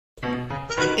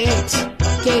Eggs.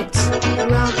 Gates.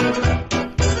 Grounded.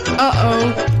 Uh-oh.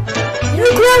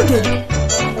 You're grounded.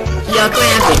 You're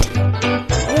grounded.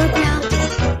 You're grounded.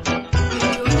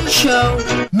 Enjoy the show.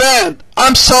 Man,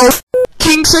 I'm so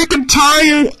f***ing sick and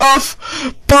tired of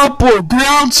Bubble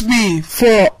grounds me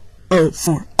for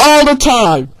all the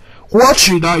time. What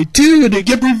should I do to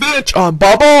get revenge on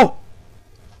Bubble?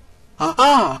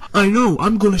 I know,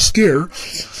 I'm gonna scare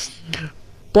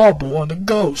Bubble and the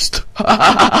ghost.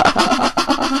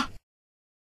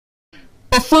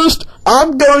 But first,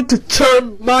 I'm going to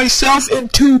turn myself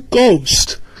into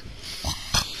Ghost.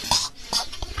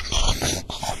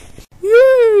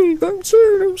 Yay! I'm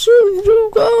turning into a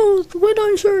ghost. When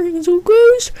I turn into a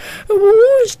ghost, I will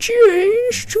always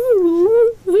change to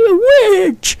a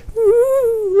witch.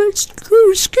 Ooh, let's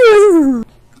go scare.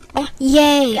 Oh,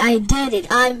 yay, I did it.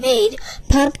 I made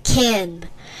pumpkin.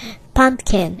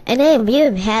 Pumpkin. And then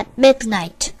you had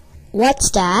midnight. What's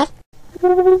that? I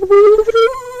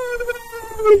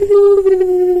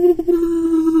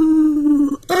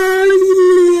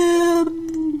am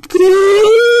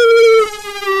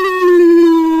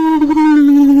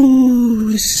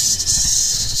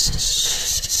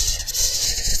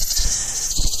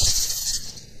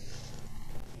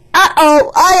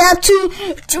Uh-oh, I have to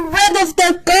rid of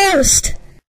the ghost.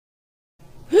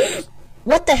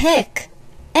 What the heck?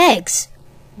 Eggs,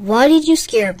 why did you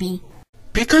scare me?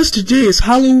 Because today is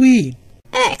Halloween.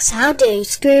 Eggs, how dare you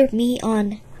scare me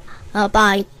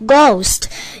by ghost?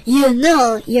 You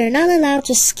know you're not allowed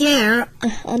to scare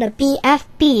on a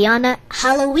BFB on a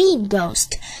Halloween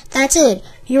ghost. That's it.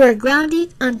 You are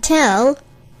grounded until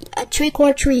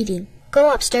trick-or-treating.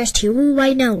 Go upstairs to your room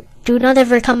right now. Do not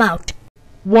ever come out.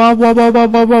 Wah wah wah wah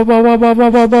wah wah wah wah wah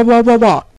wah wah wah wah.